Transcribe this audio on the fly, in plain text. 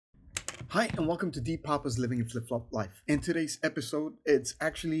Hi, and welcome to Deep Papa's Living a Flip-Flop Life. In today's episode, it's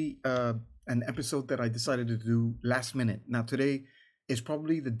actually an episode that I decided to do last minute. Now, today is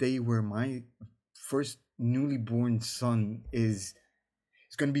probably the day where my first newly born son is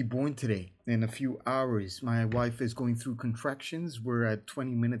going to be born today in a few hours. My wife is going through contractions. We're at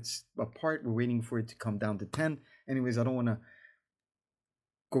 20 minutes apart. We're waiting for it to come down to 10. Anyways, I don't want to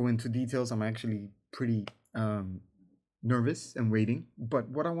go into details. I'm actually pretty nervous and waiting, but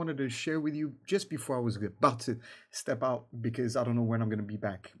what I wanted to share with you just before I was about to step out, because I don't know when I'm going to be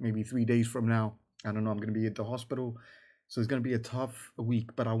back, maybe 3 days from now. I don't know. I'm going to be at the hospital, so it's going to be a tough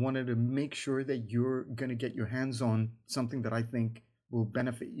week, but I wanted to make sure that you're going to get your hands on something that I think will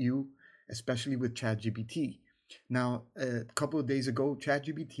benefit you, especially with ChatGPT. Now, a couple of days ago,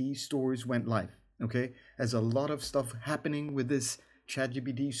 ChatGPT stores went live. Okay, there's a lot of stuff happening with this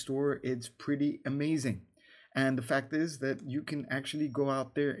ChatGPT store. It's pretty amazing. And the fact is that you can actually go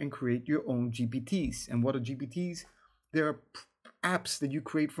out there and create your own GPTs. And what are GPTs? There are apps that you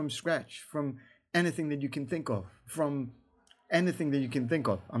create from scratch, from anything that you can think of, I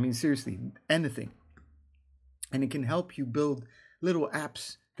mean, seriously, anything. And it can help you build little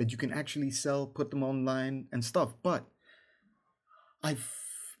apps that you can actually sell, put them online and stuff. But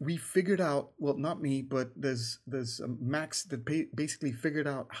we figured out, well, not me, but there's Max that basically figured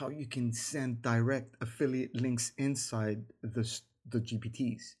out how you can send direct affiliate links inside the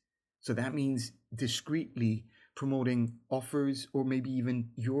GPTs. So that means discreetly promoting offers or maybe even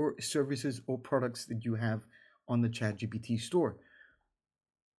your services or products that you have on the ChatGPT store.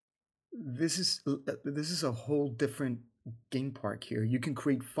 This is a whole different game park here. You can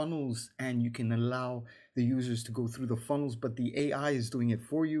create funnels and you can allow the users to go through the funnels, but the AI is doing it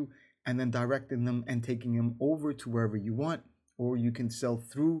for you and then directing them and taking them over to wherever you want, or you can sell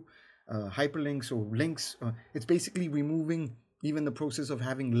through hyperlinks or links. It's basically removing even the process of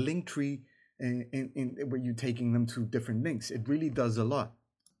having Linktree in where you're taking them to different links. It really does a lot.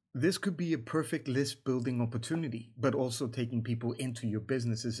 This could be a perfect list building opportunity, but also taking people into your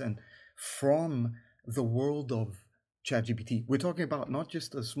businesses and from the world of ChatGPT. We're talking about not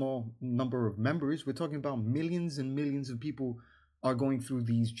just a small number of members, we're talking about millions and millions of people are going through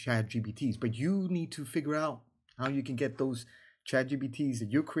these ChatGPTs. But you need to figure out how you can get those ChatGPTs that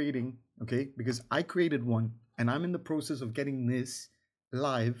you're creating, okay? Because I created one and I'm in the process of getting this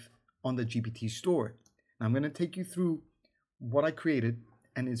live on the GPT store. Now I'm going to take you through what I created,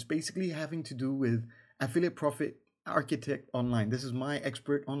 and it's basically having to do with affiliate profit architect online. This is my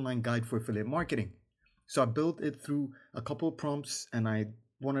expert online guide for affiliate marketing. So I built it through a couple of prompts and I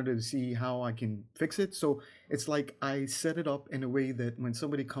wanted to see how I can fix it. So it's like I set it up in a way that when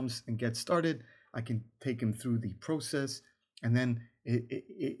somebody comes and gets started, I can take them through the process and then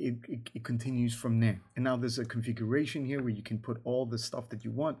it continues from there. And now there's a configuration here where you can put all the stuff that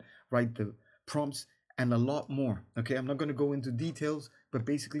you want, write the prompts and a lot more. Okay, I'm not going to go into details, but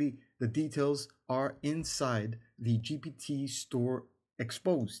basically the details are inside the GPT store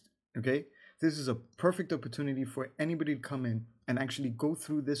exposed. Okay. This is a perfect opportunity for anybody to come in and actually go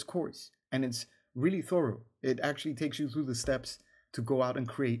through this course. And it's really thorough. It actually takes you through the steps to go out and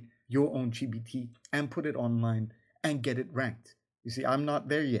create your own GPT and put it online and get it ranked. You see, I'm not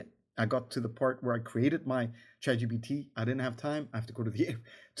there yet. I got to the part where I created my ChatGPT. I didn't have time. I have to go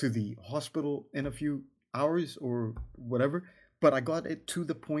to the hospital in a few hours or whatever. But I got it to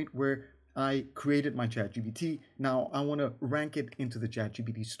the point where I created my ChatGPT. Now I want to rank it into the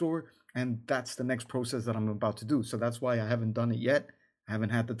ChatGPT store. And that's the next process that I'm about to do. So that's why I haven't done it yet. I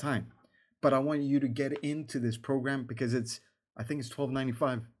haven't had the time. But I want you to get into this program because I think it's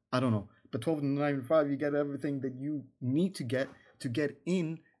 $12.95. I don't know. But $12.95, you get everything that you need to get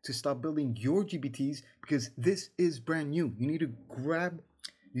in to start building your GPTs, because this is brand new. You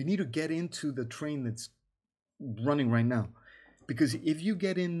need to get into the train that's running right now. Because if you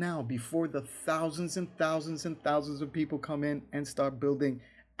get in now before the thousands and thousands and thousands of people come in and start building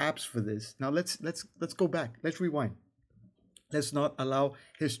apps for this. Now let's go back. Let's rewind. Let's not allow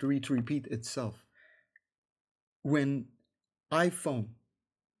history to repeat itself. When iPhone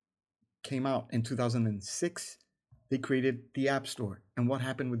came out in 2006, they created the App Store. And what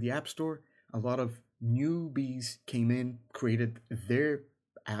happened with the App Store? A lot of newbies came in, created their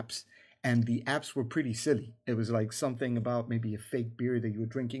apps, and the apps were pretty silly. It was like something about maybe a fake beer that you were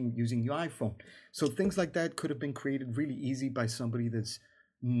drinking using your iPhone. So things like that could have been created really easy by somebody that's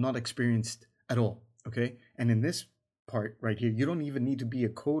not experienced at all. Okay. And in this part right here, you don't even need to be a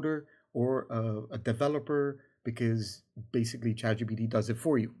coder or a developer, because basically ChatGPT does it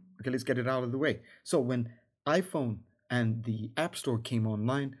for you. Okay, let's get it out of the way. So when iPhone and the App Store came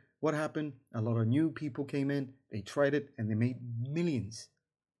online, what happened? A lot of new people came in, they tried it, and they made millions.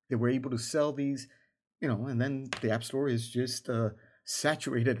 They were able to sell these, and then the App Store is just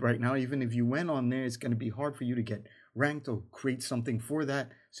saturated right now. Even if you went on there, it's going to be hard for you to get ranked or create something for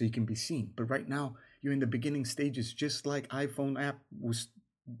that so you can be seen. But right now, you're in the beginning stages, just like iPhone app was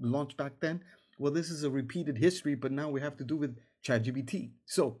launched back then. Well, this is a repeated history, but now we have to do with ChatGPT.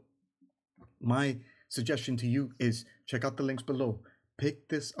 So my suggestion to you is check out the links below. Pick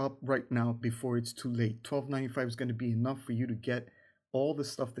this up right now before it's too late. $12.95 is going to be enough for you to get all the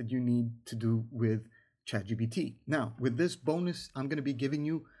stuff that you need to do with ChatGPT. Now, with this bonus, I'm going to be giving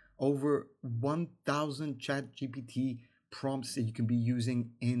you over 1,000 ChatGPT prompts that you can be using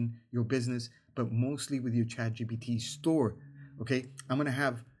in your business, but mostly with your ChatGPT store. Okay, I'm going to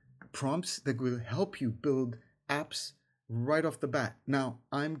have prompts that will help you build apps right off the bat. Now,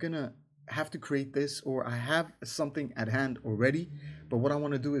 I'm going to have to create this, or I have something at hand already, but what I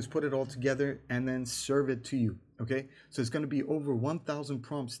want to do is put it all together and then serve it to you. Okay, so it's going to be over 1,000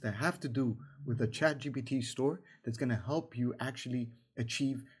 prompts that have to do with the ChatGPT store that's going to help you actually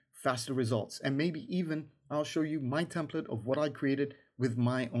achieve faster results. And maybe even I'll show you my template of what I created with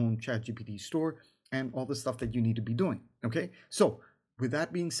my own ChatGPT store and all the stuff that you need to be doing. Okay, so with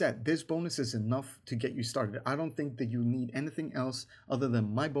that being said, this bonus is enough to get you started. I don't think that you need anything else other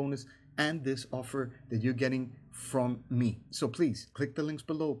than my bonus and this offer that you're getting from me. So please click the links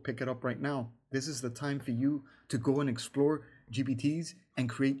below, pick it up right now. This is the time for you to go and explore GPTs and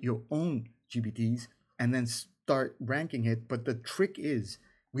create your own GPTs and then start ranking it. But the trick is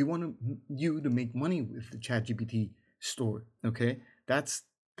we want you to make money with the ChatGPT store. Okay, that's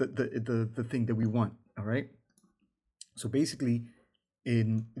the thing that we want. All right. So basically,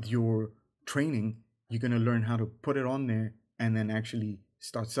 in your training, you're going to learn how to put it on there and then actually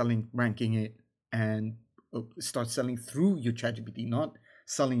start selling, ranking it, and start selling through your ChatGPT, not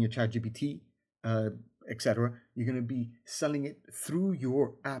selling your ChatGPT, etc. You're going to be selling it through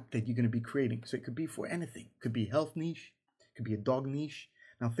your app that you're going to be creating. So it could be for anything. It could be a health niche. It could be a dog niche.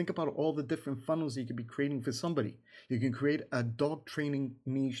 Now think about all the different funnels that you could be creating for somebody. You can create a dog training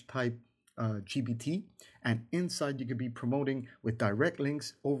niche type GPT, and inside you could be promoting with direct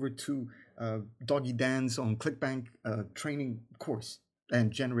links over to Doggy Dan's on ClickBank training course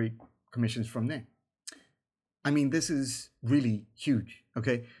and generate commissions from there. I mean, this is really huge.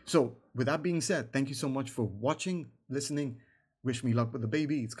 Okay, so with that being said, thank you so much for watching, listening. Wish me luck with the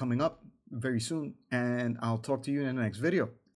baby. It's coming up very soon, and I'll talk to you in the next video.